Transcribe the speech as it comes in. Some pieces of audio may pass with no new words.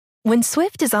When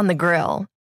Swift is on the grill,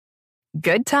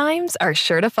 good times are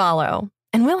sure to follow,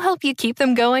 and we'll help you keep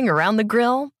them going around the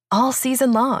grill all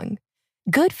season long.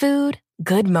 Good food,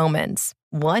 good moments,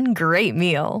 one great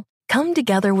meal. Come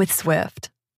together with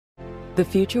Swift. The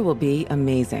future will be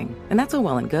amazing, and that's all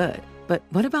well and good. But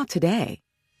what about today?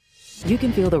 You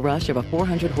can feel the rush of a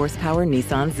 400-horsepower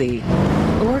Nissan Z,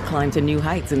 or climb to new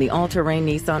heights in the all-terrain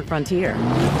Nissan Frontier.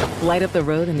 Light up the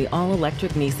road in the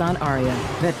all-electric Nissan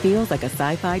Ariya that feels like a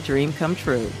sci-fi dream come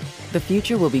true. The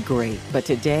future will be great, but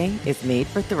today is made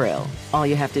for thrill. All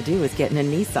you have to do is get in a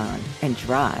Nissan and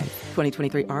drive.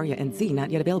 2023 Ariya and Z not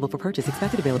yet available for purchase.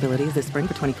 Expected availability is this spring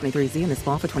for 2023 Z and this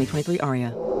fall for 2023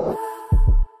 Ariya.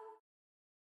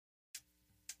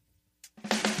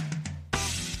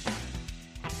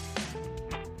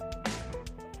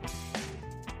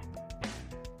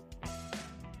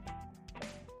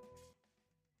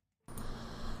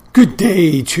 Good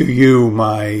day to you,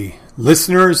 my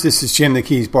listeners. This is Jim the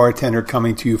Keys Bartender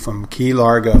coming to you from Key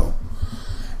Largo.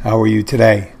 How are you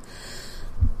today?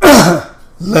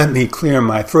 Let me clear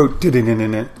my throat.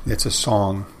 It's a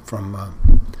song from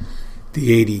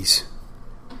the 80s.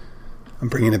 I'm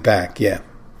bringing it back, yeah.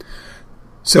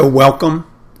 So welcome.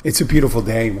 It's a beautiful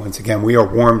day once again. We are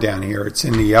warm down here. It's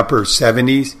in the upper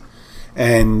 70s.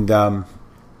 And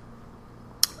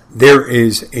there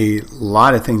is a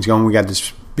lot of things going. We got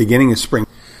this beginning of spring.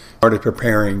 Started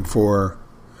preparing for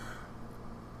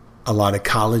a lot of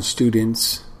college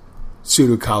students,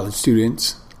 pseudo-college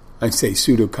students. I say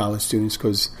pseudo-college students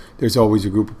because there's always a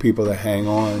group of people that hang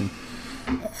on,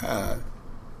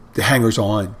 the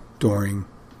hangers-on during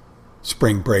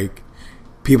spring break.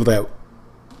 People that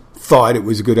thought it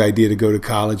was a good idea to go to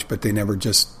college, but they never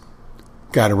just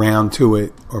got around to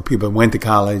it, or people that went to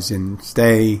college and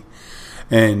stay.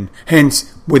 And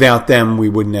hence, without them, we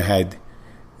wouldn't have had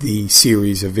the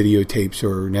series of videotapes,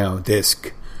 or now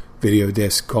video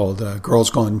disc called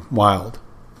Girls Gone Wild.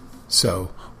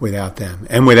 So without them,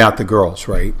 and without the girls,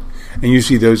 right? And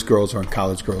usually those girls aren't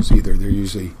college girls either. They're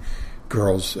usually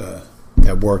girls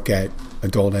that work at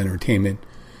adult entertainment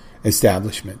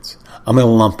establishments. I'm going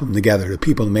to lump them together, the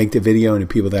people that make the video and the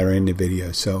people that are in the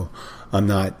video. So I'm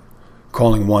not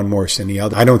calling one worse than the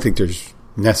other. I don't think there's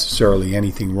necessarily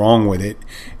anything wrong with it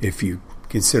if you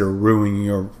consider ruining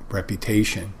your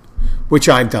reputation, which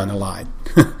I've done a lot.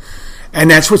 And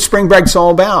that's what spring break's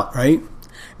all about, right?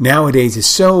 Nowadays it's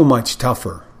so much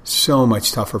tougher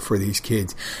for these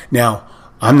kids. Now,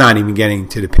 I'm not even getting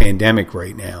to the pandemic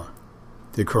right now,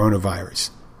 the coronavirus.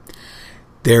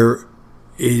 There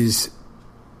is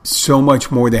so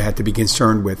much more they have to be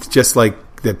concerned with, just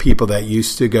like the people that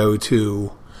used to go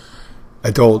to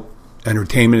adult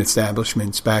entertainment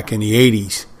establishments back in the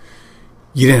 80s.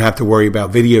 You didn't have to worry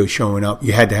about video showing up.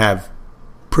 You had to have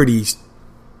pretty,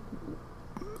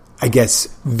 I guess,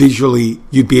 visually,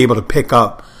 you'd be able to pick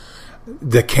up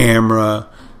the camera,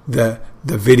 the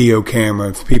video camera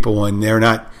of people when they're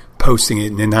not posting it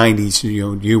in the 90s.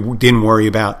 You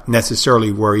didn't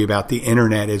necessarily worry about the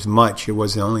internet as much. It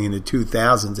wasn't only in the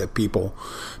 2000s that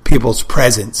people's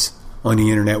presence on the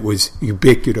internet was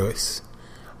ubiquitous.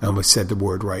 I almost said the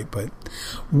word right, but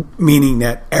meaning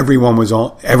that everyone's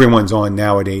on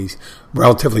nowadays.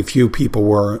 Relatively few people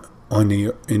were in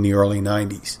the early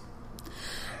 90s.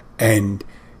 And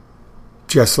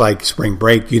just like spring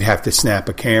break, you'd have to snap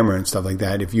a camera and stuff like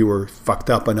that. If you were fucked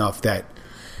up enough that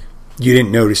you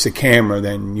didn't notice the camera,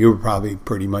 then you were probably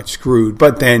pretty much screwed.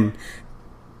 But then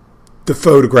the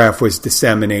photograph was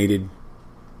disseminated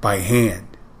by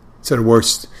hand. So the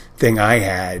worst thing I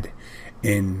had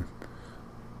in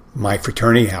my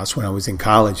fraternity house when I was in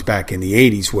college back in the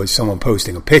 80s was someone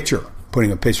posting a picture, putting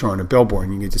a picture on a billboard,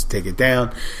 and you could just take it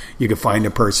down. You could find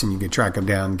the person, you could track them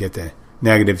down and get the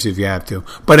negatives if you have to.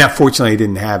 But unfortunately, I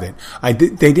didn't have it.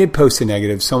 They did post a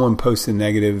negative. Someone posted a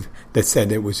negative that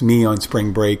said it was me on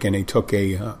spring break, and they took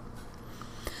I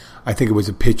think it was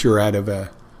a picture out of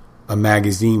a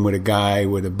magazine with a guy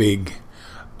with a big,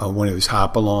 one of those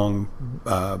hop-along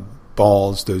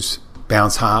balls, those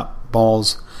bounce hop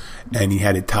balls, and he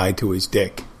had it tied to his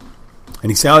dick.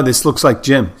 And he said, "Oh, this looks like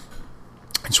Jim."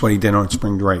 That's what he did on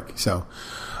spring break. So,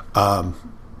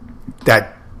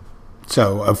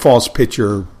 so a false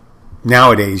picture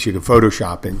nowadays you can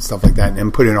Photoshop it and stuff like that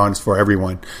and put it on for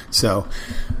everyone. So,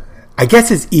 I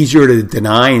guess it's easier to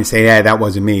deny and say, "Yeah, that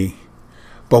wasn't me."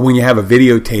 But when you have a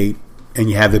videotape and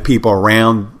you have the people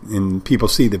around, and people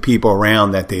see the people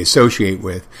around that they associate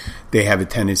with, they have a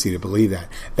tendency to believe that.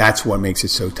 That's what makes it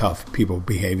so tough, people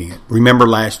behaving it. Remember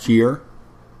last year?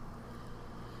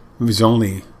 It was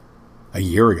only a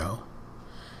year ago.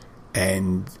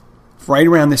 And right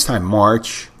around this time,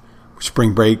 March,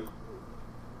 spring break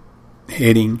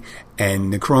hitting,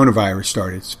 and the coronavirus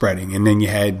started spreading. And then you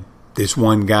had this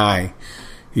one guy,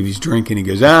 he was drinking, he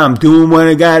goes, I'm doing what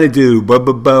I gotta do, blah,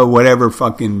 blah, blah, whatever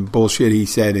fucking bullshit he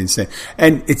said.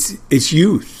 And it's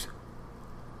youth,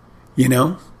 you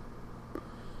know?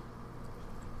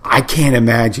 I can't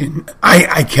imagine.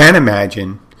 I can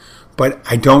imagine, but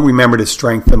I don't remember the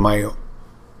strength of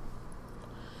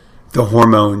the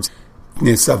hormones,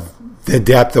 of the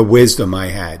depth of wisdom I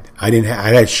had. I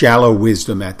had shallow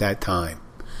wisdom at that time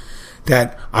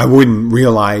that I wouldn't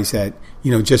realize that,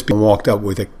 just being walked up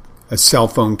with a cell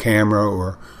phone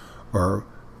camera or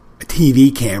a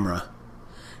TV camera,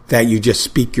 that you just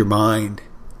speak your mind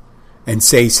and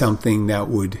say something that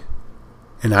would,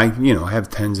 and I have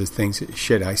tons of things,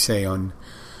 shit I say on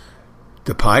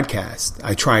the podcast.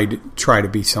 I try to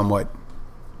be somewhat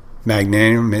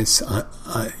magnanimous,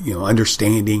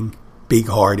 understanding,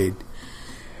 big-hearted.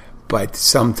 But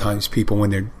sometimes people,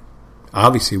 when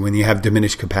you have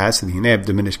diminished capacity, and they have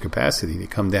diminished capacity, they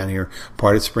come down here,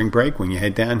 part of spring break, when you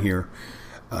head down here,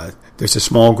 there's a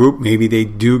small group, maybe they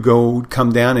do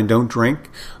come down and don't drink,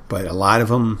 but a lot of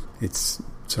them, it's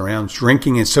around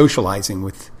drinking and socializing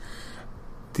with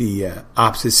the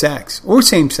opposite sex, or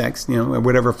same sex,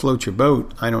 whatever floats your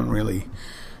boat. I don't really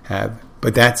have,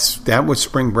 but that was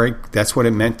spring break. That's what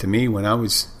it meant to me when I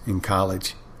was in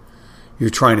college. You're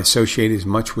trying to associate as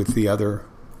much with the other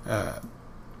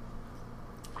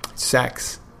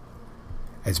sex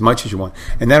as much as you want.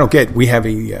 And we have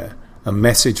a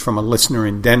message from a listener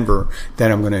in Denver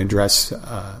that I'm going to address,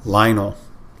 Lionel.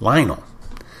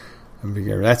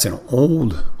 That's an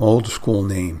old school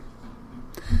name.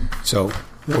 So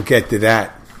we'll get to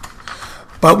that.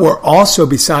 But we're also,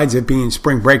 besides it being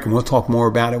spring break, and we'll talk more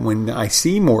about it when I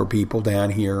see more people down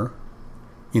here,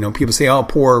 people say, oh,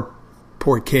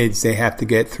 poor kids, they have to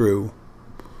go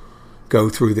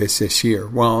through this year.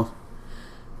 Well,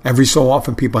 every so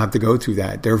often people have to go through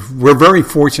that. We're very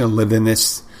fortunate to live in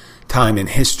this time in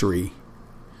history.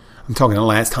 I'm talking the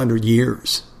last 100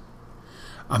 years.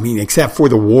 I mean, except for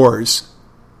the wars.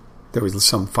 There was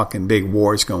some fucking big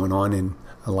wars going on and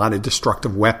a lot of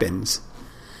destructive weapons.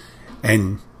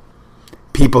 And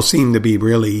people seem to be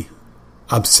really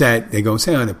upset. They go,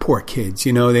 say, oh, the poor kids,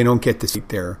 they don't get to see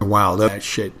their wild that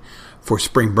shit for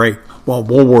spring break. Well,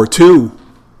 World War II,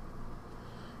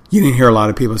 you didn't hear a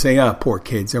lot of people say, oh, poor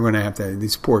kids,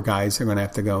 these poor guys, they're going to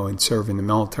have to go and serve in the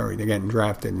military. They're getting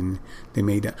drafted, and they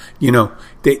made that.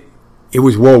 It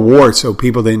was World War, so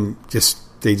people they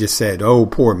just said, oh,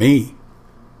 poor me.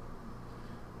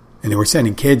 And they were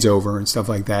sending kids over and stuff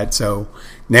like that. So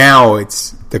now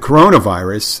it's the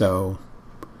coronavirus, so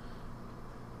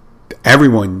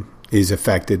everyone is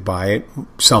affected by it,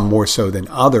 some more so than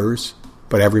others,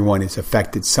 but everyone is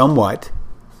affected somewhat.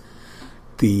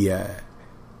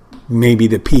 Maybe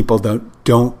the people that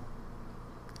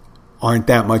aren't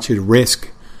that much at risk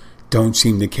don't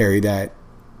seem to carry that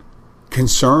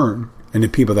concern, and the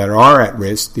people that are at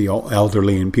risk, the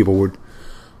elderly and people with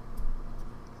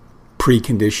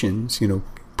preconditions,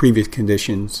 previous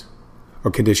conditions or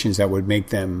conditions that would make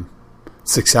them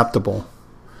susceptible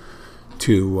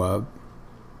to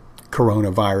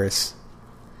coronavirus,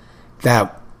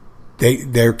 that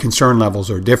their concern levels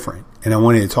are different. And I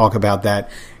wanted to talk about that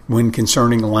when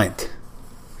concerning Lent.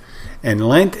 And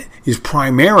Lent is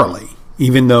primarily,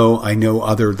 even though I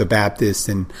know the Baptists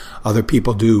and other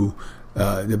people do,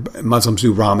 the Muslims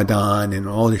do Ramadan and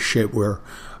all this shit where,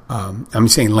 I'm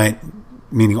saying Lent,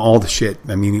 meaning all the shit,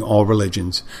 meaning all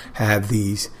religions have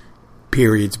these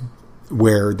periods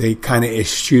where they kind of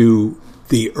eschew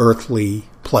the earthly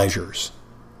pleasures.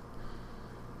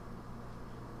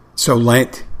 So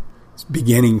Lent,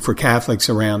 beginning for Catholics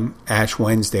around Ash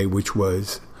Wednesday, which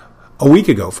was a week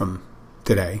ago from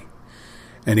today,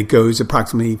 and it goes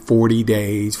approximately 40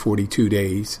 days, 42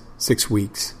 days, 6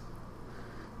 weeks,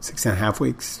 6.5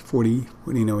 weeks, 40,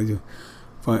 what do you know?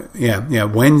 Yeah,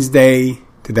 Wednesday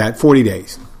to that, 40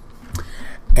 days.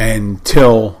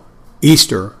 Until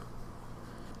Easter,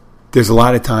 there's a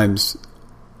lot of times,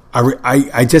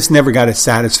 I just never got a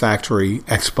satisfactory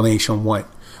explanation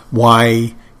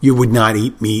why you would not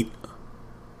eat meat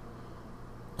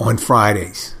on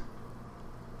Fridays.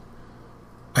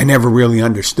 I never really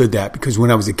understood that, because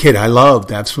when I was a kid, I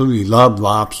absolutely loved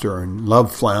lobster and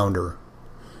loved flounder,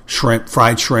 shrimp,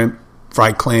 fried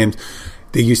clams.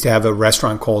 They used to have a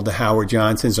restaurant called the Howard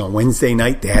Johnson's. On Wednesday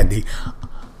night, they had the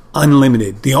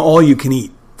unlimited, the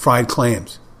all-you-can-eat fried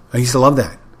clams. I used to love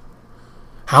that.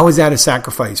 How is that a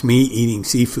sacrifice? Me eating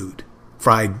seafood,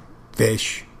 fried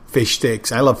fish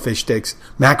sticks. I love fish sticks.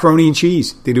 Macaroni and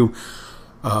cheese. They do,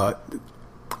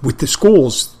 with the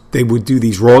schools, they would do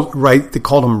these they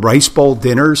called them rice bowl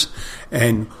dinners,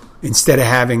 and instead of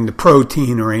having the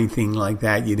protein or anything like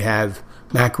that, you'd have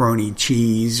macaroni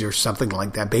cheese or something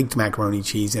like that, baked macaroni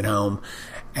cheese at home,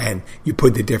 and you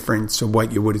put the difference of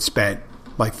what you would have spent,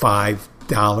 like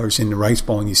 $5 in the rice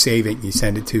bowl, and you save it and you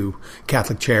send it to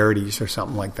Catholic Charities or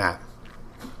something like that.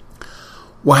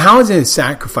 Well, how is it a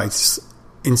sacrifice?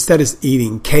 Instead of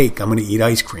eating cake, I'm going to eat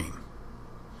ice cream.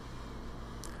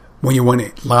 When you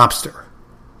want lobster,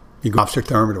 you go lobster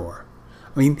thermidor.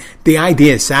 I mean, the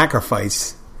idea of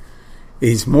sacrifice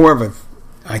is more of a,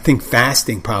 I think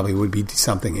fasting probably would be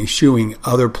something, eschewing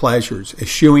other pleasures,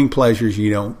 eschewing pleasures you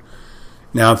don't.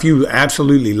 Now, if you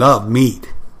absolutely love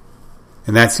meat,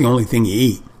 and that's the only thing you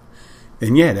eat,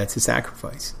 then yeah, that's a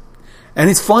sacrifice. And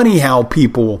it's funny how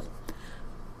people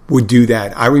would do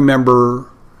that. I remember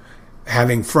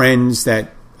having friends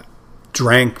that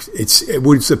drank, it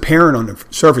was apparent on the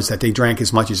surface that they drank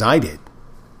as much as I did.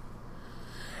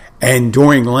 And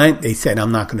during Lent, they said,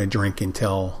 I'm not going to drink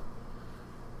until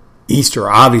Easter,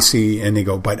 obviously. And they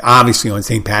go, but obviously on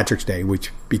St. Patrick's Day,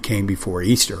 which became before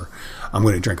Easter, I'm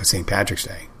going to drink on St. Patrick's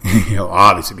Day.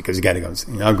 Obviously, because you got to go.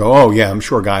 I'll go, oh, yeah, I'm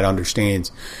sure God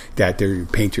understands that they're your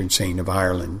patron saint of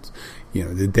Ireland,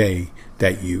 the day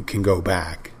that you can go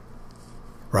back.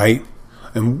 Right?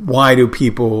 And why do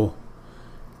people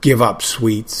give up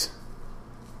sweets?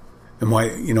 And why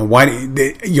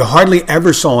you hardly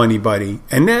ever saw anybody,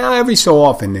 and now every so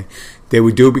often they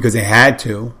would do it because they had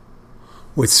to,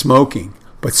 with smoking.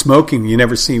 But smoking, you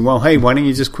never see, well, hey, why don't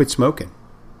you just quit smoking?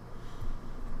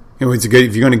 It's good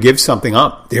if you're going to give something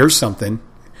up, there's something.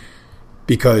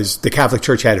 Because the Catholic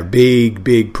Church had a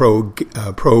big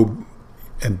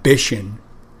prohibition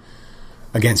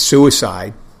against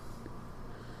suicide.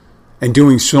 And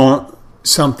doing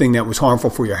something that was harmful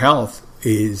for your health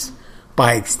is,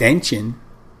 by extension,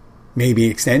 maybe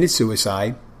extended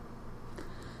suicide.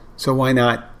 So why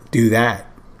not do that?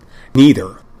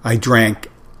 Neither. I drank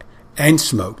and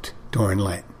smoked during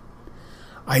Lent.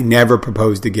 I never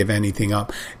proposed to give anything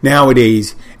up.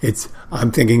 Nowadays,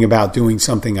 I'm thinking about doing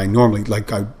something I normally,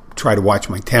 like I try to watch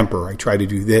my temper. I try to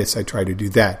do this. I try to do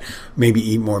that. Maybe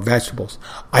eat more vegetables.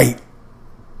 I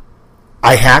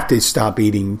have to stop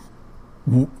eating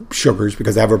sugars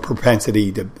because I have a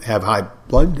propensity to have high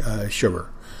blood sugar.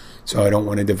 So I don't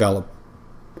want to develop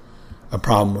a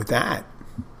problem with that.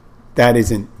 That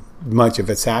isn't much of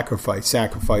a sacrifice.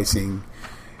 Sacrificing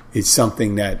is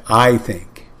something that I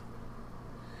think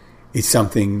is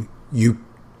something you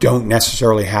don't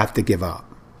necessarily have to give up.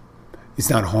 It's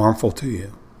not harmful to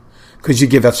you. Because you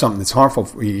give up something that's harmful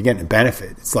for you, you're getting a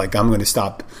benefit. It's like, I'm going to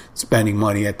stop spending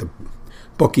money at the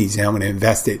bookies and I'm going to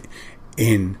invest it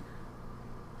in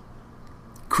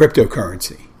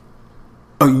cryptocurrency.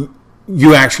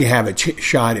 You actually have a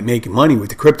shot at making money with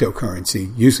the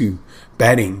cryptocurrency. Usually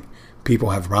betting,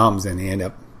 people have problems and they end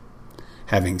up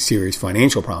having serious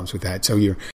financial problems with that. So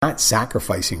you're not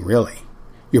sacrificing really.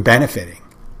 You're benefiting.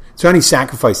 So any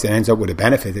sacrifice that ends up with a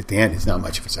benefit at the end is not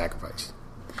much of a sacrifice.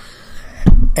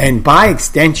 And by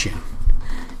extension,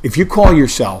 if you call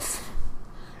yourself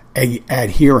an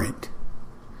adherent,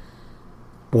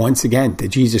 once again, to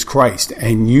Jesus Christ,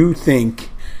 and you think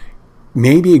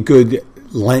maybe a good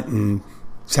Lenten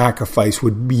sacrifice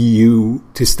would be you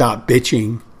to stop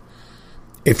bitching,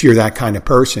 if you're that kind of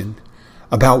person,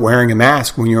 about wearing a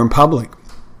mask when you're in public,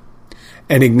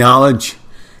 and acknowledge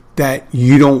that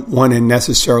you don't want to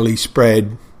necessarily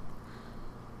spread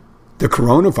the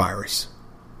coronavirus.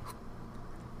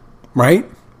 Right?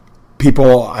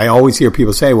 I always hear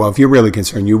people say, well, if you're really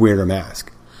concerned, you wear a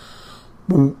mask.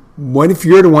 Well, what if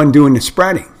you're the one doing the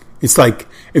spreading? It's like,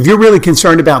 if you're really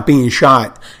concerned about being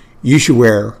shot, you should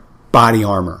wear body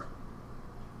armor.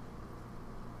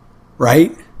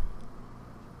 Right?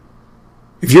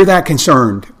 If you're that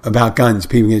concerned about guns,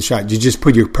 people getting shot, you just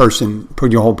put your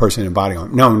whole person in body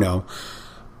armor. No.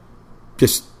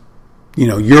 Just,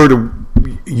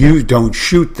 you don't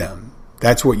shoot them.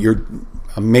 That's what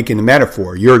I'm making the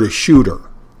metaphor. You're the shooter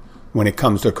when it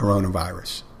comes to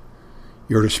coronavirus.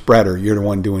 You're the spreader. You're the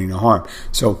one doing the harm.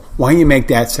 So why don't you make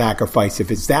that sacrifice? If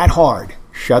it's that hard,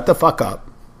 shut the fuck up.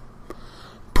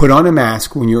 Put on a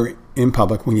mask when you're in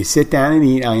public. When you sit down and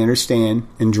eat, I understand,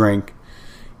 and drink,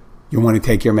 you want to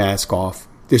take your mask off.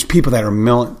 There's people that are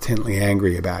militantly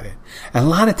angry about it. And a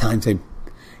lot of times,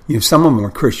 some of them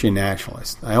are Christian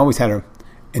nationalists. I always had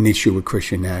an issue with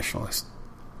Christian nationalists.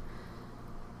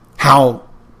 How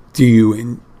do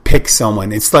you pick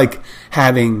someone? It's like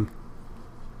having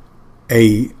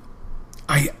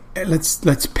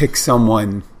let's pick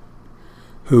someone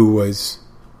who was,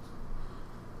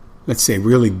 let's say,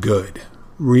 really good,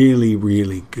 really,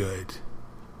 really good.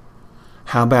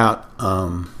 How about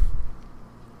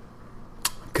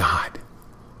God?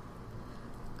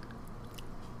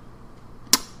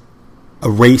 a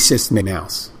racist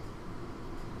mouse,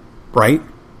 right?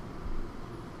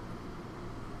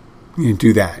 You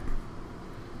do that.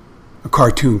 A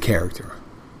cartoon character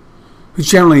who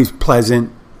generally is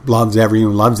pleasant, loves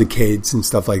everyone, loves the kids and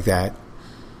stuff like that.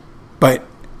 But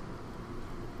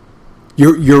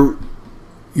you're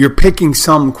picking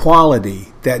some quality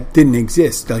that didn't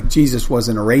exist. Like Jesus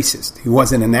wasn't a racist. He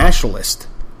wasn't a nationalist.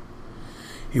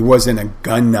 He wasn't a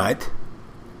gun nut.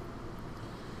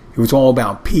 It was all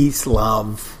about peace,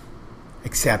 love,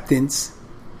 acceptance.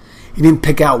 He didn't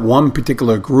pick out one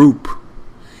particular group.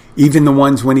 Even the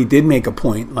ones when he did make a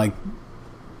point, like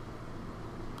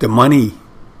the money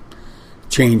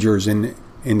changers in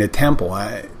the temple.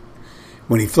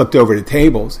 When he flipped over the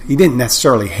tables, he didn't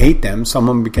necessarily hate them. Some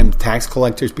of them became tax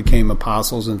collectors, became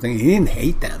apostles and things. He didn't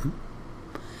hate them.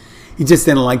 He just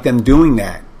didn't like them doing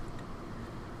that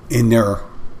in their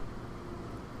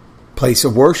place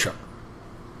of worship.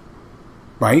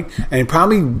 Right? And he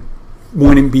probably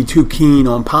wouldn't be too keen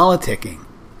on politicking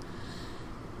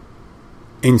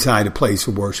inside a place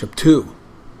of worship too.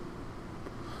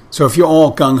 So if you're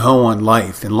all gung-ho on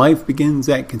life, and life begins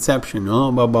at conception,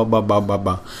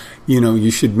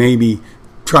 you should maybe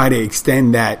try to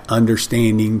extend that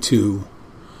understanding to,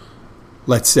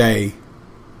 let's say,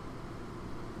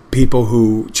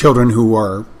 children who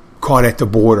are caught at the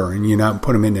border, and you not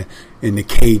put them in the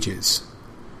cages.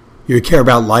 You care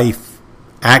about life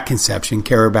at conception,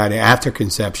 care about it after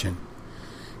conception.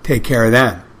 Take care of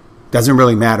them. Doesn't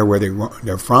really matter where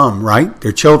they're from, right?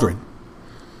 They're children.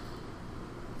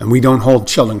 And we don't hold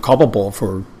children culpable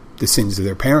for the sins of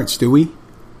their parents, do we?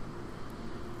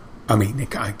 I mean,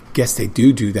 I guess they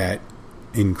do that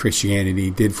in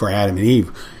Christianity, did for Adam and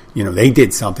Eve. They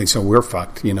did something, so we're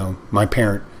fucked. My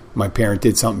parent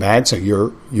did something bad, so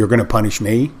you're going to punish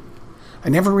me. I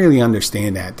never really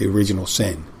understand that, the original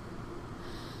sin.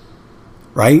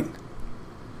 Right?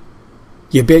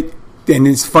 And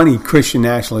it's funny, Christian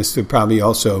nationalists are probably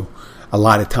also, a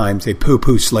lot of times, they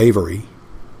poo-poo slavery.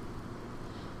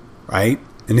 Right?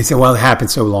 And they say, well, it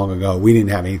happened so long ago. We didn't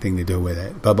have anything to do with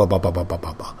it. Blah, blah, blah, blah, blah, blah,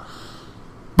 blah, blah.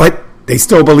 But they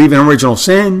still believe in original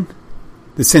sin,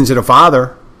 the sins of the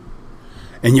father.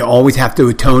 And you always have to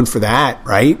atone for that,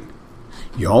 right?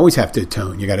 You always have to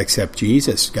atone. You got to accept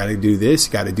Jesus. You got to do this.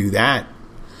 You got to do that.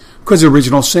 Because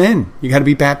original sin. You got to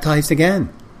be baptized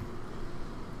again.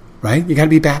 Right? You got to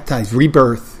be baptized.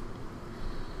 Rebirth.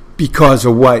 Because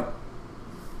of what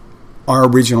our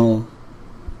original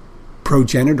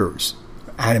progenitors,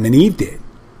 Adam and Eve, did.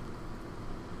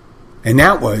 And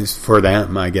that was, for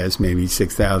them, I guess, maybe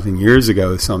 6,000 years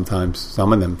ago, sometimes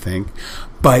some of them think.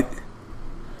 But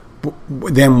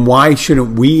then why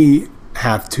shouldn't we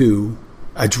have to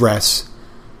address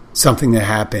something that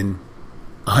happened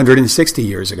 160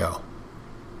 years ago?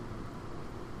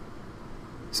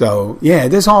 So, yeah,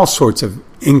 there's all sorts of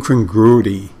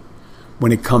incongruity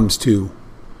when it comes to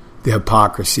the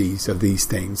hypocrisies of these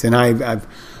things. And I've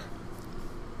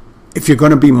if you're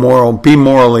going to be moral, be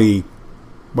morally,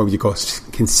 what would you call it,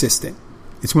 consistent.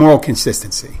 It's moral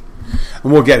consistency.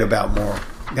 And we'll get about moral.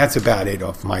 That's about it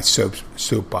off my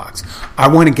soapbox. I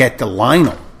want to get to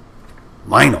Lionel.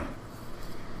 Lionel.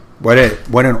 What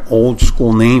an old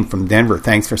school name from Denver.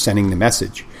 Thanks for sending the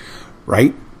message.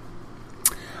 Right?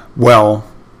 Well,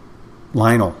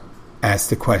 Lionel asked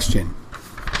the question.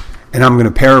 And I'm going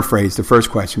to paraphrase the first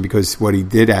question because what he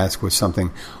did ask was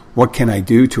something. What can I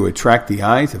do to attract the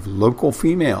eyes of local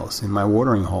females in my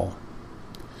watering hole?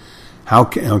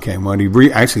 What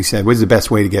he actually said, what's the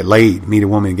best way to get laid? Meet a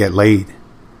woman and get laid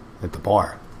at the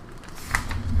bar.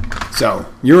 So,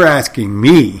 you're asking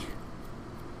me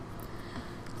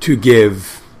to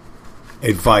give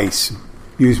advice,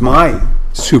 use my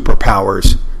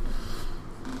superpowers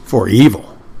for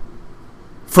evil.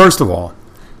 First of all,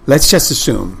 let's just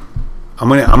assume, I'm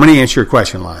going to answer your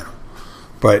question, Lionel,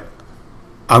 but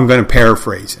I'm going to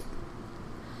paraphrase it.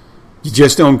 You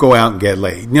just don't go out and get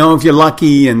laid. If you're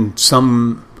lucky and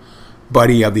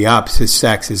somebody of the opposite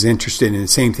sex is interested in the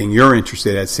same thing you're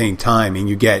interested at the same time, and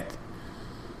you get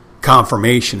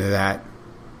confirmation of that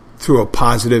through a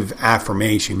positive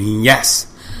affirmation, meaning,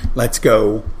 yes, let's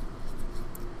go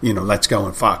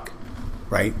and fuck,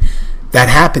 right? That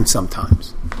happens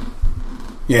sometimes.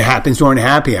 It happens during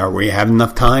happy hour where you have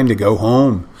enough time to go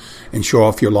home and show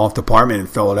off your loft apartment in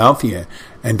Philadelphia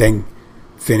and then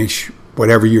finish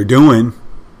whatever you're doing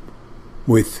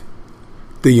with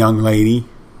the young lady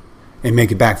and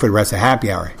make it back for the rest of happy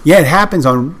hour. Yeah, it happens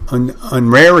on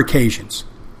rare occasions.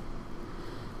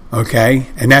 Okay?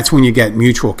 And that's when you get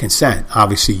mutual consent.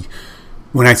 Obviously,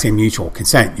 when I say mutual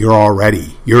consent,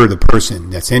 you're the person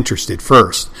that's interested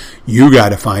first. You got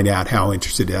to find out how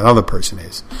interested that other person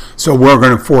is. So we're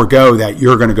going to forego that.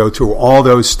 You're going to go through all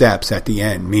those steps at the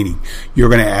end, meaning you're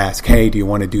going to ask, hey, do you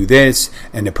want to do this?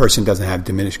 And the person doesn't have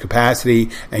diminished capacity,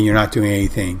 and you're not doing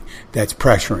anything that's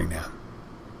pressuring them.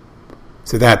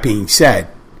 So that being said,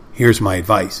 here's my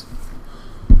advice.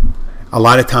 A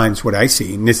lot of times what I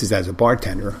see, and this is as a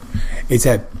bartender, is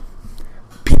that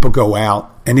people go out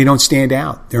and they don't stand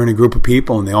out. They're in a group of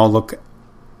people and they all look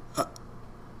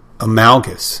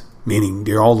amalgamous, meaning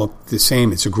they all look the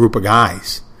same. It's a group of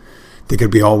guys. They could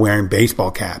be all wearing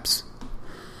baseball caps.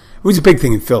 It was a big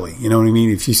thing in Philly. You know what I mean?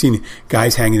 If you've seen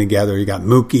guys hanging together, you got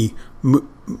some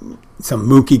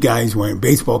Mookie guys wearing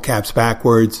baseball caps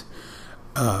backwards,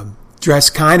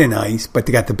 dressed kind of nice, but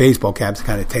they got the baseball caps,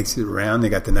 kind of takes it around. They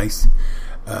got the nice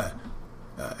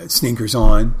sneakers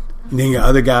on. And then you got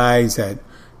other guys that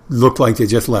look like they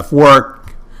just left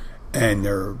work, and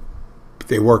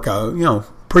they work a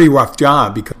pretty rough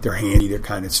job because they're handy, they're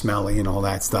kind of smelly and all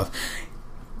that stuff.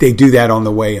 They do that on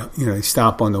the way, they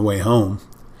stop on the way home,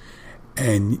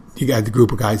 and you got the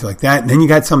group of guys like that. And then you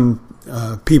got some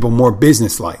people more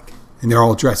business-like, and they're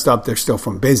all dressed up. They're still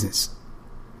from business.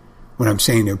 When I'm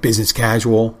saying they're business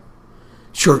casual,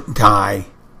 shirt and tie,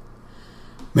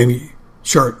 maybe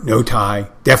shirt, no tie,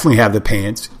 definitely have the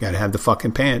pants. You got to have the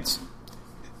fucking pants.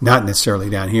 Not necessarily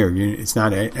down here. It's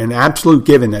not an absolute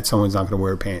given that someone's not going to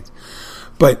wear pants.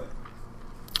 But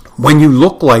when you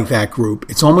look like that group,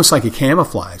 it's almost like a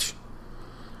camouflage.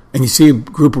 And you see a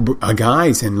group of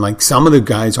guys, and like some of the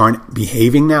guys aren't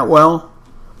behaving that well,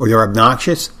 or they're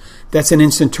obnoxious. That's an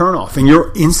instant turnoff, and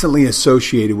you're instantly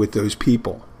associated with those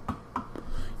people.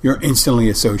 You're instantly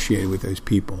associated with those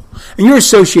people. And you're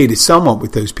associated somewhat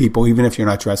with those people, even if you're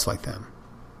not dressed like them.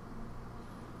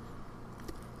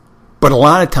 But a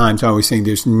lot of times I always think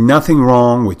there's nothing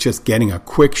wrong with just getting a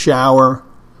quick shower,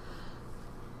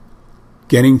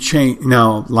 getting changed.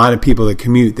 Now, a lot of people that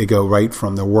commute, they go right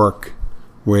from the work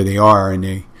where they are, and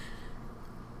they,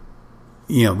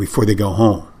 before they go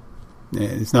home.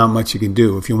 There's not much you can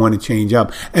do if you want to change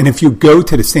up. And if you go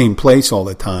to the same place all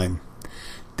the time,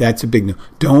 that's a big no.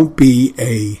 Don't be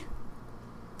a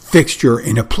fixture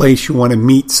in a place you want to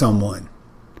meet someone.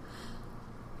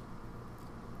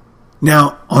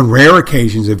 Now, on rare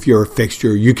occasions, if you're a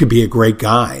fixture, you could be a great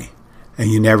guy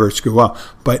and you never screw up.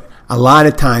 But a lot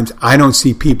of times, I don't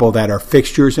see people that are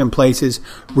fixtures in places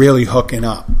really hooking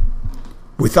up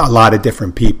with a lot of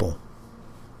different people,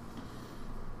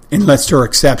 unless they're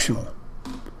exceptional.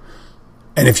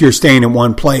 And if you're staying in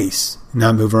one place,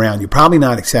 not move around, you're probably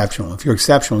not exceptional. If you're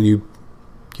exceptional, you'd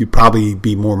probably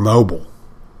be more mobile.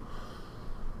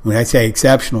 When I say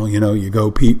exceptional, you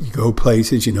go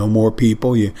places, you know more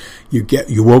people, you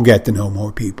will get to know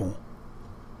more people.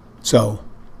 So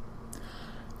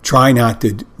try not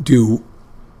to do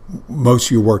most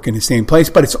of your work in the same place,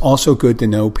 but it's also good to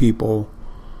know people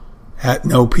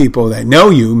that know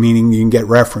you, meaning you can get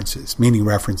references. Meaning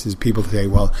references, people say,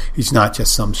 well, he's not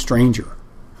just some stranger.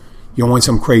 You don't want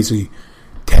some crazy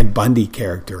Ted Bundy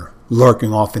character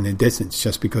lurking off in the distance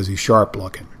just because he's sharp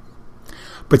looking.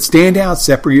 But stand out,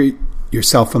 separate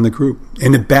yourself from the group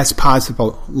in the best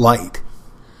possible light.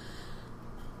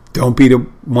 Don't be the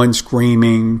one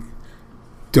screaming.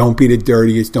 Don't be the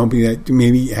dirtiest. Don't be that.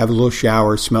 Maybe have a little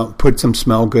shower, put some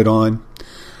smell good on.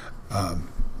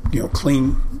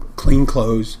 Clean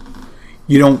clothes.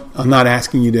 I'm not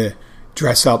asking you to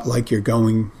dress up like you're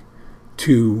going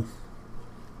to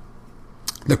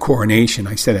the coronation.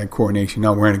 I said at coronation,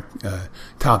 not wearing a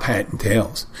top hat and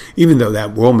tails, even though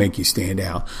that will make you stand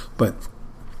out, but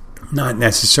not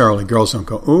necessarily. Girls don't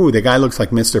go, ooh, the guy looks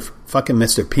like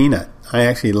Mr. Peanut. I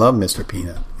actually love Mr.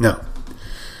 Peanut. No,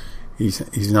 he's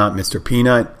not Mr.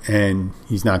 Peanut, and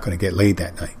he's not going to get laid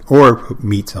that night or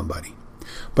meet somebody.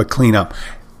 But clean up.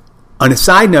 On a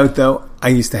side note, though, I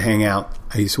used to hang out.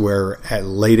 I used to wear at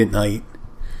late at night.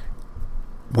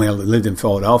 When I lived in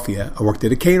Philadelphia, I worked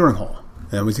at a catering hall.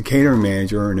 And I was a catering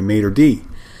manager and a maitre d'.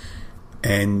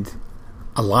 And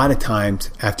a lot of times,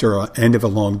 after the end of a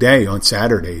long day on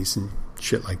Saturdays and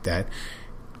shit like that,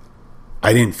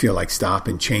 I didn't feel like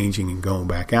stopping, changing, and going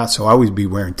back out. So I always be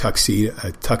wearing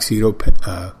tuxedo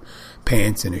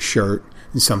pants and a shirt,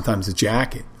 and sometimes a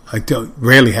jacket. I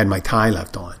rarely had my tie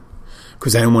left on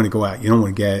because I didn't want to go out. You don't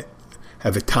want to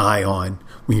have a tie on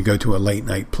when you go to a late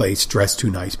night place dressed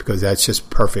too nice, because that's just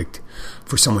perfect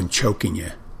for someone choking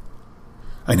you.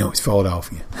 I know it's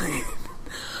Philadelphia.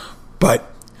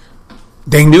 But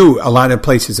they knew a lot of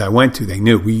places I went to. They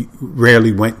knew we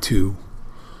rarely went to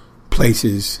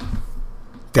places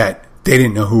that they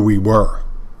didn't know who we were.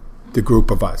 the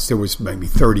group of us. There was maybe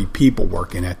 30 people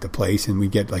working at the place, and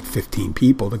we'd get like 15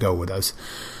 people to go with us,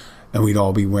 and we'd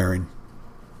all be wearing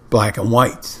black and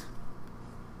whites.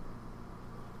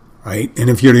 Right? And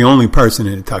if you're the only person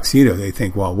in a tuxedo, they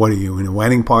think, well, what are you, in a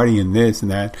wedding party and this and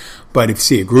that? But if you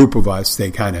see a group of us, they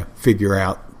kind of figure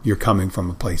out you're coming from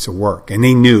a place of work. And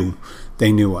they knew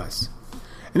us.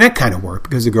 And that kind of worked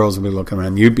because the girls would be looking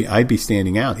around. I'd be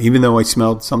standing out. Even though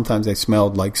sometimes I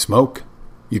smelled like smoke.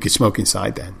 You could smoke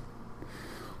inside then.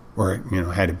 Or,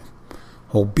 had a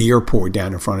whole beer poured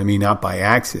down in front of me, not by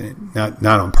accident, not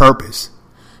on purpose.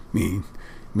 I mean,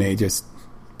 may just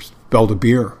spilled a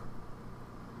beer.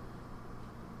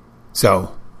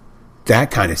 So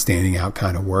that kind of standing out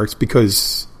kind of works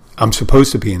because I'm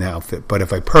supposed to be in an outfit. But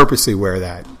if I purposely wear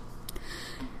that,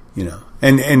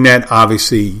 and that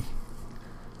obviously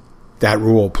that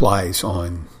rule applies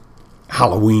on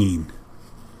Halloween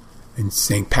and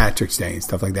St. Patrick's Day and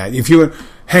stuff like that. If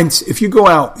you go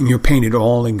out and you're painted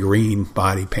all in green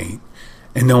body paint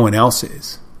and no one else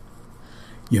is,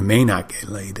 you may not get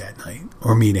laid that night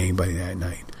or meet anybody that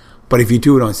night. But if you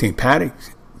do it on St.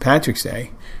 Patrick's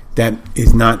Day, that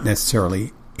is not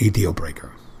necessarily a deal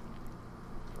breaker.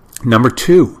 Number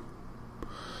 2,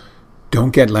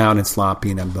 don't get loud and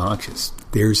sloppy and obnoxious.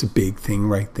 There's a big thing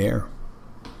right there.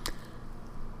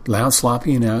 Loud,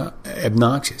 sloppy, and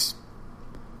obnoxious.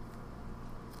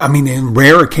 I mean, in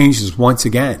rare occasions, once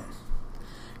again,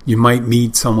 you might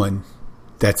meet someone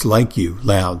that's like you,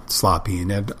 loud, sloppy,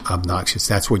 and obnoxious.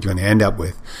 That's what you're going to end up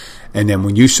with. And then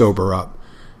when you sober up,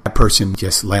 that person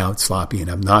just loud, sloppy, and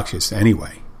obnoxious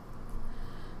anyway.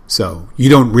 So you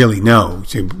don't really know.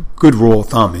 So a good rule of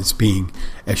thumb is being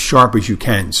as sharp as you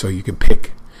can so you can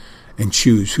pick and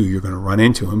choose who you're going to run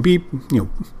into. And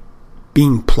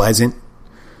being pleasant,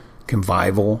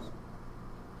 convivial,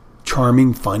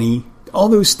 charming, funny, all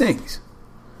those things.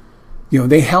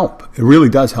 They help. It really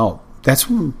does help. That's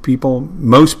what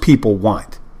most people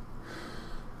want.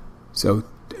 So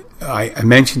I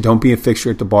mentioned don't be a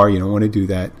fixture at the bar. You don't want to do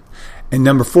that. And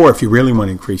number 4, if you really want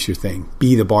to increase your thing,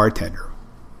 be the bartender.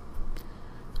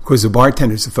 Because the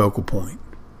bartender is the focal point.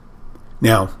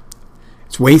 Now,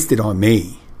 it's wasted on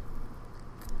me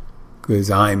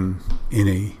because I'm in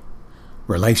a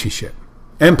relationship.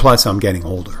 And plus, I'm getting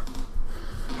older.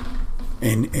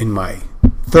 And in my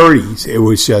 30s, it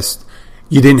was just,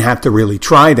 you didn't have to really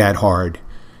try that hard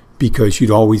because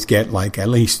you'd always get like at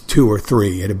least 2 or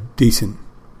 3 at a decent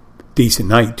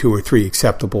night, 2 or 3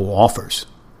 acceptable offers.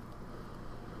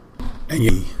 And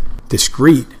you're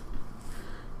discreet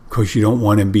because you don't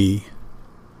want to be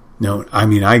known. I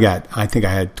mean, I think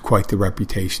I had quite the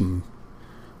reputation.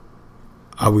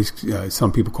 I was,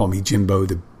 some people call me Jimbo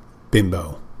the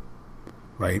Bimbo,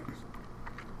 right?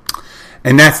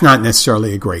 And that's not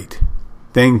necessarily a great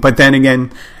thing. But then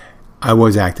again, I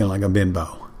was acting like a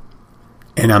bimbo.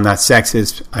 And I'm not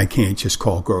sexist. I can't just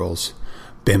call girls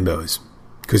bimbos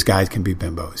because guys can be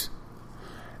bimbos.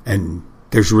 And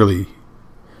there's really,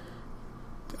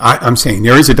 I'm saying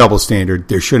there is a double standard.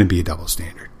 There shouldn't be a double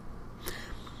standard.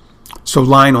 So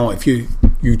Lionel, if you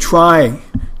try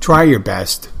your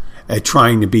best at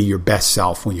trying to be your best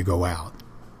self when you go out.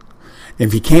 And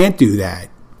if you can't do that,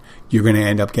 you're going to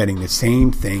end up getting the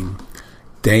same thing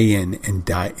day in and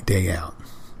day out.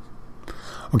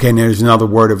 Okay, and there's another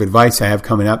word of advice I have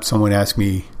coming up. Someone asked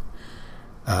me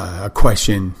a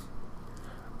question.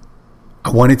 I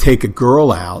want to take a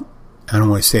girl out. I don't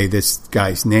want to say this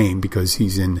guy's name because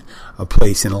he's in a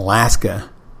place in Alaska,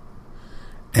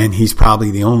 and he's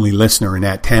probably the only listener in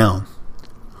that town.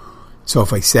 So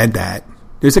if I said that,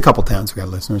 there's a couple towns we got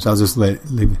listeners. I'll just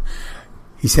leave.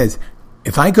 He says,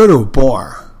 if I go to a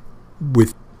bar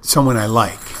with someone I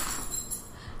like,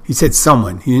 he said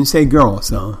someone, he didn't say girl,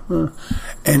 so,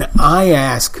 and I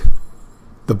ask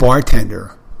the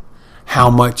bartender how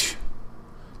much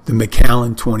the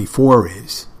Macallan 24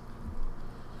 is,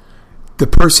 the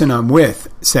person I'm with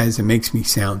says it makes me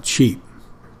sound cheap.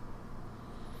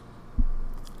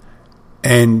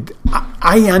 And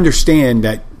I understand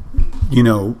that,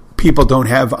 people don't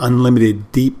have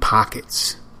unlimited deep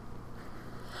pockets.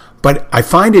 But I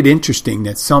find it interesting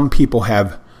that some people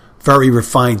have very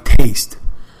refined taste.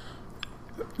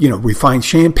 Refined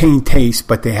champagne taste,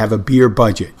 but they have a beer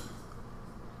budget.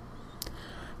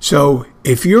 So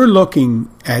if you're looking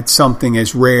at something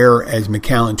as rare as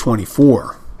Macallan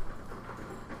 24,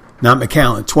 not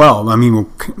Macallan 12,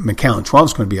 Macallan 12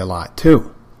 is going to be a lot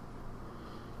too.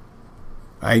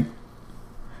 Right?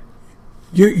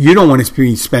 You don't want to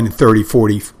be spending $30,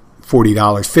 $40,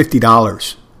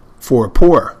 $50 for a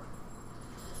pour.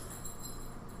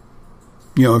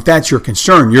 If that's your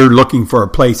concern, you're looking for a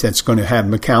place that's going to have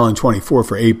Macallan 24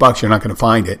 for $8. You're not going to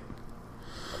find it.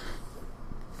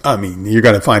 I mean, you're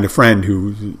going to find a friend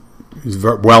who's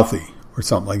wealthy or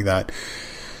something like that.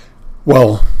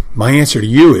 Well, my answer to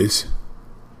you is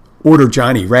order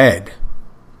Johnny Red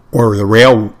or the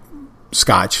rail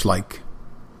scotch like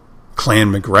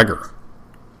Clan McGregor.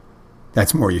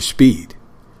 That's more your speed.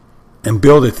 And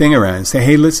build a thing around it and say,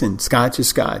 hey, listen, scotch is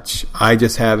scotch. I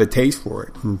just have a taste for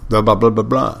it. And blah, blah, blah, blah,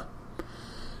 blah.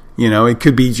 You know, it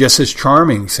could be just as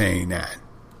charming saying that.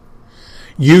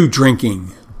 You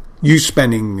drinking, you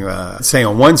spending, say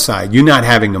on one side, you not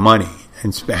having the money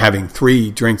and having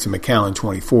 3 drinks of Macallan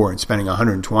 24 and spending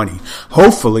 120.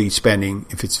 Hopefully spending,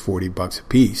 if it's $40 a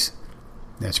piece,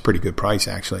 that's a pretty good price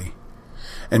actually.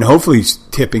 And hopefully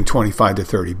tipping $25 to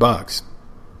 $30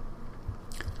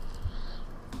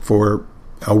 for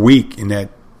a week. In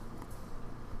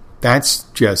that's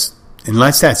just,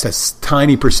 unless that's a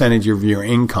tiny percentage of your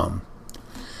income,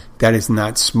 that is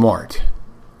not smart.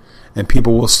 And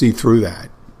people will see through that.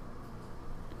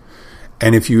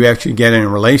 And if you actually get in a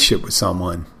relationship with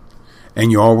someone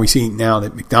and you're always eating out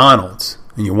at McDonald's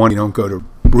and you don't go to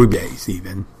Ruby's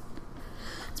even,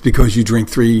 it's because you drink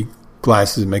 3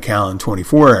 glasses of Macallan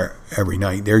 24 every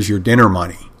night. There's your dinner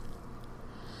money.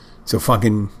 So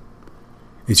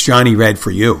it's Johnny Red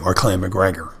for you, or Clan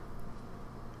McGregor.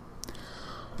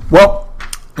 Well,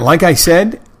 like I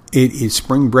said,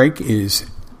 spring break is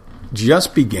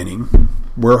just beginning.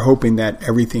 We're hoping that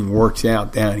everything works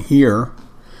out down here.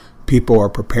 People are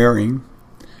preparing.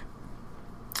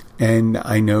 And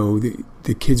I know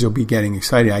the kids will be getting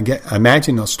excited. I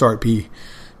imagine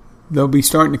they'll be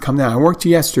starting to come down. I worked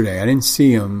yesterday. I didn't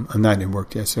see them. I didn't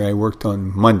work yesterday. I worked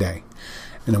on Monday.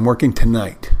 And I'm working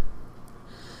tonight.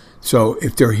 So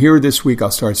if they're here this week,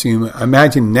 I'll start seeing them. I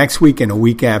imagine next week and a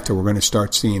week after, we're going to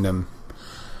start seeing them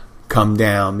come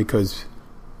down because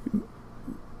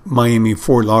Miami,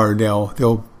 Fort Lauderdale,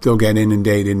 they'll get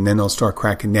inundated and then they'll start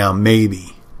cracking down.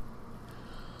 Maybe.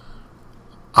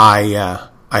 I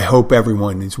hope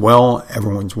everyone is well.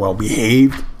 Everyone's well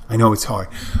behaved. I know it's hard,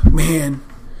 man.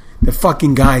 The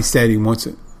fucking guy said he wants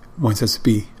us to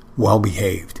be well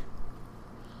behaved.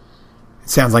 It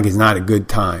sounds like it's not a good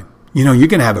time. You know, you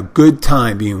can have a good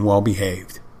time being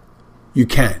well-behaved. You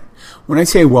can. When I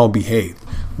say well-behaved,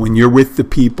 when you're with the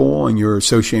people and you're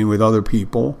associating with other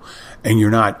people and you're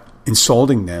not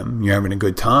insulting them, you're having a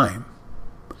good time,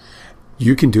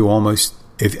 you can do almost,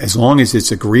 as long as it's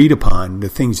agreed upon, the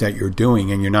things that you're doing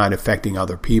and you're not affecting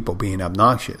other people being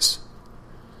obnoxious.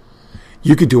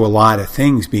 You could do a lot of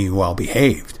things being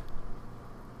well-behaved.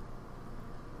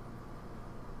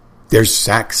 There's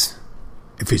sex.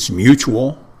 If it's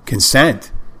mutual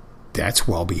consent, that's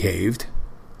well-behaved.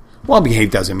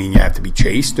 Well-behaved doesn't mean you have to be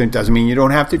chaste. It doesn't mean you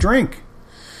don't have to drink.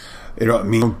 It don't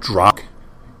mean you don't drunk.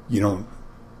 You don't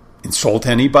insult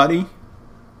anybody.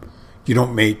 You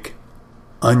don't make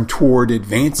untoward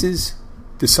advances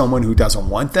to someone who doesn't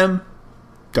want them.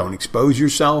 Don't expose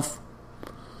yourself.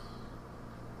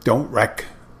 Don't wreck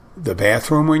the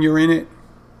bathroom when you're in it.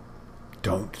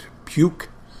 Don't puke.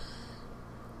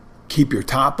 Keep your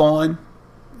top on.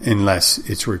 Unless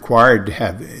it's required to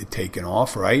have it taken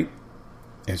off, right?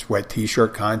 It's wet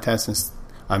t-shirt contests. And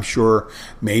I'm sure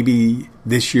maybe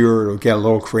this year it'll get a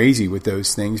little crazy with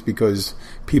those things because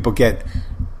people get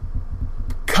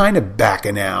kind of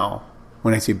bacchanal.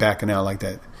 When I say bacchanal, like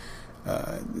that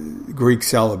Greek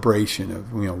celebration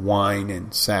of wine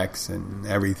and sex and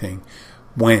everything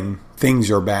when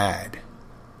things are bad.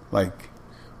 Like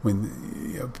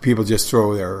when people just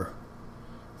throw their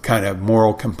kind of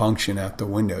moral compunction out the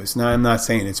windows. Now, I'm not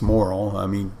saying it's moral. I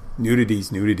mean,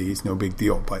 nudity's no big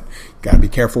deal, but you got to be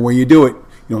careful where you do it.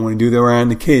 You don't want to do that around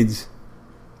the kids,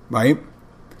 right?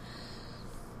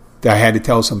 I had to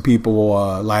tell some people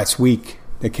last week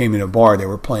that came in a bar, they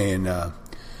were playing the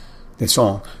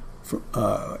song.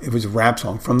 It was a rap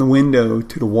song, From the Window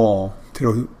to the Wall, to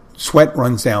the Sweat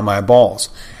Runs Down My Balls.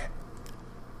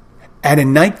 At a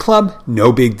nightclub,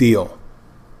 no big deal.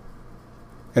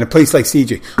 At a place like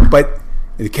CJ. But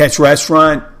at a Catch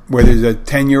restaurant where there's a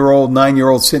 10-year-old,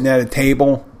 9-year-old sitting at a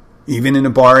table, even in a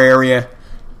bar area,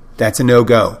 that's a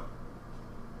no-go.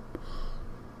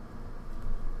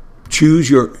 Choose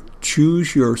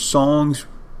your songs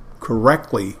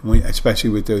correctly, especially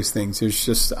with those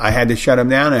things. I had to shut them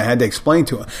down and I had to explain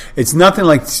to them. It's nothing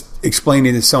like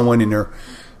explaining to someone in their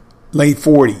late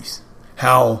 40s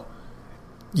how,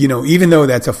 even though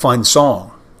that's a fun song,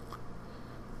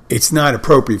 it's not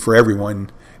appropriate for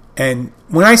everyone. And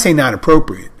when I say not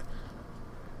appropriate,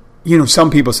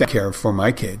 some people say, I care for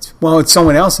my kids. Well, it's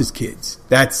someone else's kids.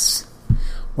 That's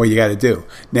what you got to do.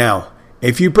 Now,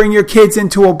 if you bring your kids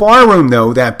into a bar room,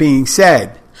 though, that being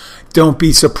said, don't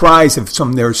be surprised if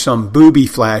there's some booby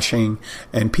flashing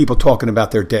and people talking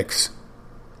about their dicks.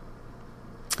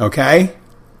 Okay?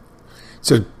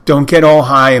 So don't get all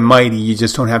high and mighty. You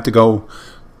just don't have to go,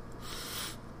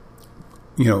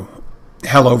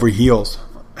 head over heels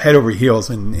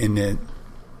in the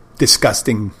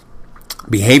disgusting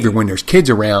behavior when there's kids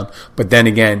around. But then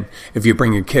again, if you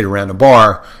bring your kid around a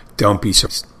bar, don't be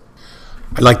surprised.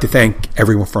 I'd like to thank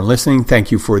everyone for listening.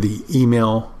 Thank you for the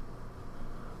email,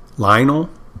 Lionel.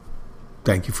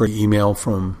 Thank you for the email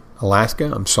from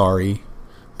Alaska. I'm sorry,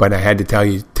 but I had to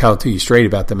tell it to you straight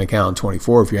about the Macallan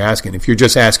 24 if you're asking. If you're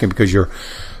just asking because you're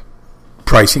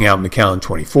pricing out Macallan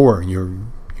 24 and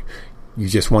you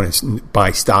just want to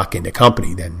buy stock in the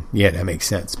company, then yeah, that makes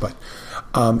sense. But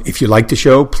if you like the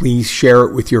show, please share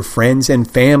it with your friends and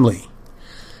family.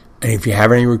 And if you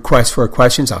have any requests for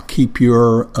questions, I'll keep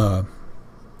your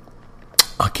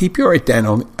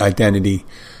identity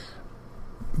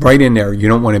right in there. You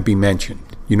don't want to be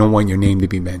mentioned. You don't want your name to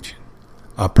be mentioned.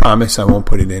 I promise I won't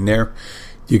put it in there.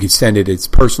 You can send it as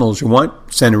personal as you want.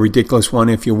 Send a ridiculous one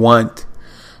if you want.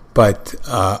 But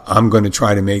I'm going to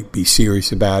try to be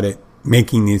serious about it,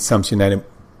 making the assumption that it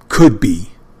could be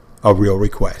a real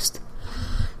request.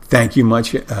 Thank you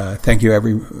much. Thank you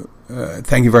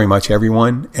very much,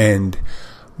 everyone. And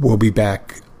we'll be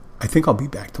back. I think I'll be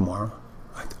back tomorrow.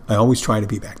 I always try to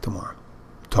be back tomorrow.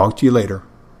 Talk to you later.